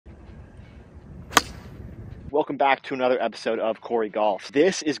Welcome back to another episode of Corey Golf.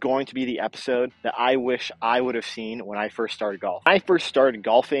 This is going to be the episode that I wish I would have seen when I first started golf. When I first started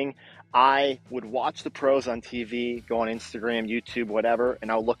golfing, I would watch the pros on TV, go on Instagram, YouTube, whatever,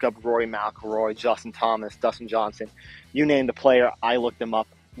 and I would look up Rory McIlroy, Justin Thomas, Dustin Johnson, you name the player, I looked them up,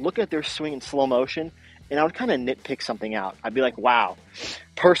 look at their swing in slow motion, and I would kind of nitpick something out. I'd be like, wow.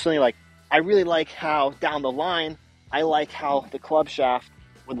 Personally, I really like how down the line, I like how the club shaft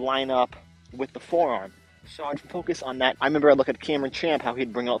would line up with the forearm. So I'd focus on that. I remember I'd look at Cameron Champ, how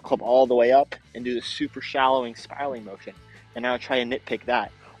he'd bring the club all the way up and do the super shallowing spiraling motion. And I would try to nitpick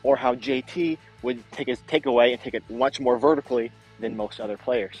that. Or how JT would take his takeaway and take it much more vertically than most other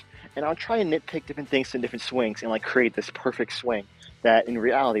players. And I would try and nitpick different things in different swings and create this perfect swing that in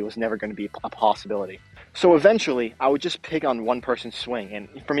reality was never going to be a possibility. So eventually I would just pick on one person's swing. And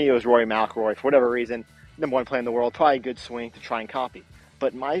for me it was Rory McIlroy. For whatever reason, number one player in the world, probably a good swing to try and copy.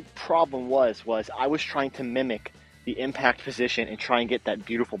 But my problem was I was trying to mimic the impact position and try and get that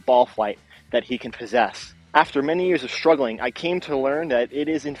beautiful ball flight that he can possess. After many years of struggling, I came to learn that it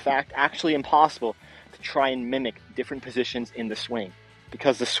is in fact actually impossible to try and mimic different positions in the swing,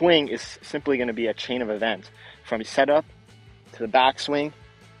 because the swing is simply going to be a chain of events from setup to the backswing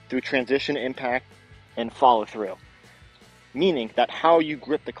through transition, impact, and follow through. Meaning that how you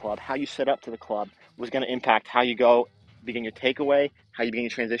grip the club, how you set up to the club was going to impact how you begin your takeaway, how you begin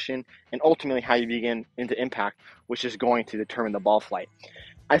your transition, and ultimately how you begin into impact, which is going to determine the ball flight.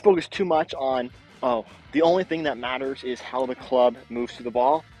 I focus too much on, the only thing that matters is how the club moves to the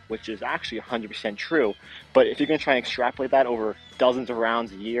ball, which is actually 100% true. But if you're going to try and extrapolate that over dozens of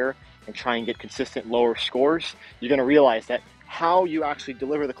rounds a year and try and get consistent lower scores, you're going to realize that how you actually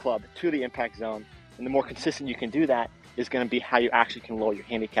deliver the club to the impact zone, and the more consistent you can do that, is going to be how you actually can lower your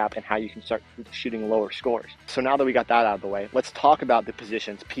handicap and how you can start shooting lower scores. So now that we got that out of the way, let's talk about the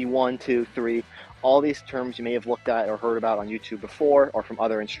positions, P1, 2, 3, all these terms you may have looked at or heard about on YouTube before or from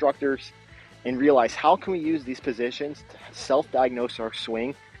other instructors, and realize how can we use these positions to self-diagnose our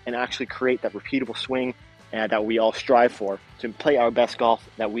swing and actually create that repeatable swing that we all strive for to play our best golf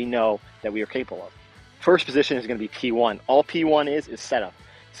that we know that we are capable of. First position is going to be P1. All P1 is setup.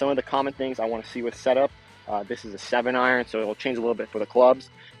 Some of the common things I want to see with setup. This is a 7-iron, so it'll change a little bit for the clubs,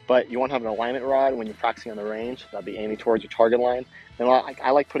 but you want to have an alignment rod when you're practicing on the range. That'll be aiming towards your target line. And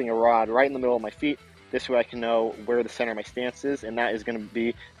I like putting a rod right in the middle of my feet. This way I can know where the center of my stance is, and that is going to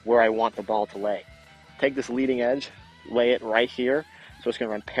be where I want the ball to lay. Take this leading edge, lay it right here, so it's going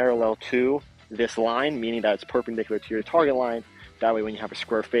to run parallel to this line, meaning that it's perpendicular to your target line. That way when you have a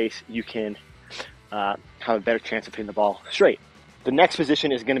square face, you can have a better chance of hitting the ball straight. The next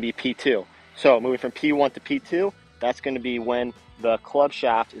position is going to be P2. So moving from P1 to P2, that's going to be when the club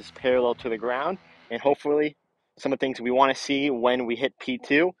shaft is parallel to the ground. And hopefully some of the things we want to see when we hit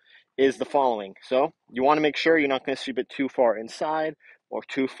P2 is the following. So you want to make sure you're not going to sweep it too far inside or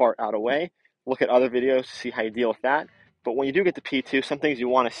too far out away. Look at other videos to see how you deal with that. But when you do get to P2, some things you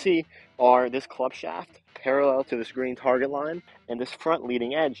want to see are this club shaft parallel to this green target line and this front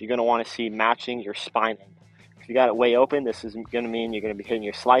leading edge. You're going to want to see matching your spine angle. If you got it way open, this is going to mean you're going to be hitting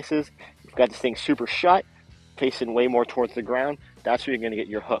your slices. If you've got this thing super shut, facing way more towards the ground, that's where you're going to get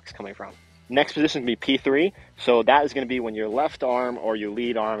your hooks coming from. Next position is going to be P3. So that is going to be when your left arm or your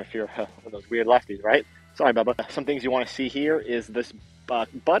lead arm, if you're one of those weird lefties, right? Sorry, Bubba. Some things you want to see here is this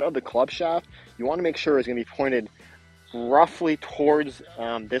butt of the club shaft. You want to make sure it's going to be pointed roughly towards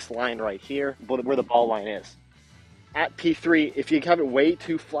this line right here, where the ball line is. At P3, if you have it way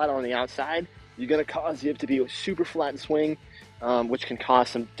too flat on the outside, you're going to cause it to be a super flat swing, which can cause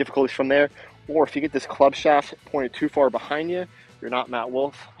some difficulties from there. Or if you get this club shaft pointed too far behind you, you're not Matt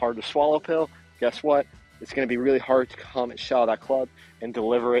Wolf, hard to swallow pill, guess what? It's going to be really hard to come and shell that club and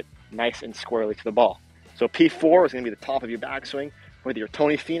deliver it nice and squarely to the ball. So P4 is going to be the top of your backswing, whether you're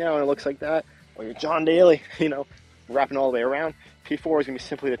Tony Finau and it looks like that, or you're John Daly, wrapping all the way around. P4 is going to be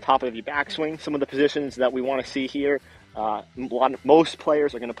simply the top of your backswing. Some of the positions that we want to see here, most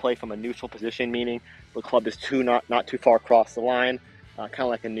players are going to play from a neutral position, meaning the club is not too far across the line, kind of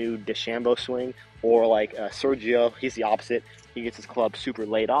like a new DeChambeau swing, or like Sergio. He's the opposite. He gets his club super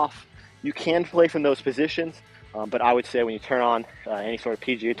laid off. You can play from those positions, but I would say when you turn on any sort of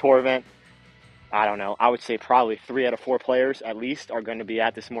PGA Tour event, I don't know, I would say probably 3 out of 4 players at least are going to be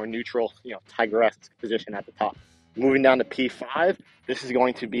at this more neutral, Tiger-esque position at the top. Moving down to P5, this is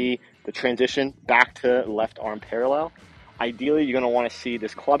going to be the transition back to left arm parallel. Ideally, you're going to want to see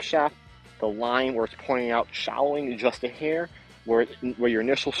this club shaft, the line where it's pointing out shallowing just a hair, where your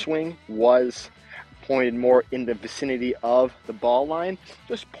initial swing was pointed more in the vicinity of the ball line,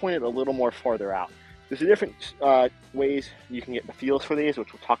 just point it a little more farther out. There's different ways you can get the feels for these,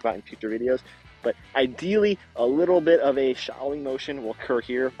 which we'll talk about in future videos. But ideally, a little bit of a shallowing motion will occur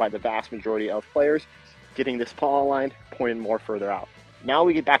here by the vast majority of players, getting this paw aligned, pointed more further out. Now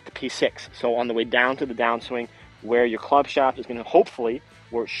we get back to P6. So on the way down to the downswing, where your club shaft is going to hopefully,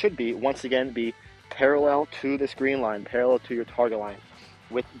 where it should be, once again, be parallel to this green line, parallel to your target line,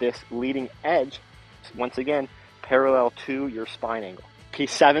 with this leading edge, once again, parallel to your spine angle.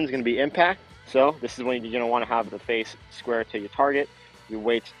 P7 is going to be impact. So this is when you're going to want to have the face square to your target. Your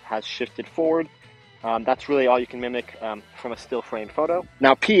weight has shifted forward. That's really all you can mimic from a still frame photo.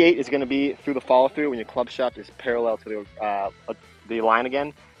 Now P8 is going to be through the follow through when your club shaft is parallel to the line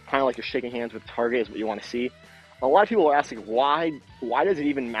again, kind of like you're shaking hands with the target is what you want to see. A lot of people are asking why does it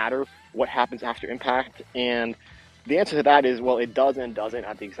even matter what happens after impact? And the answer to that is, well, it does and doesn't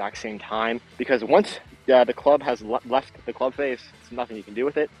at the exact same time, because once the club has left the club face, there's nothing you can do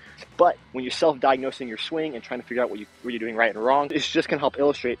with it. But when you're self-diagnosing your swing and trying to figure out what you're doing right and wrong, it's just going to help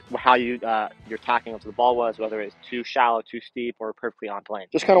illustrate how your tacking onto the ball was, whether it's too shallow, too steep, or perfectly on plane.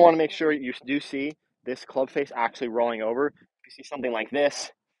 Just kind of want to make sure you do see this club face actually rolling over. If you see something like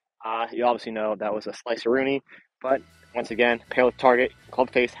this, you obviously know that was a slice-a-rooney. But once again, parallel target, club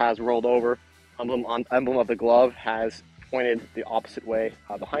face has rolled over. Emblem of the glove has pointed the opposite way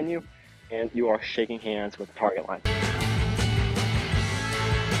behind you, and you are shaking hands with the target line.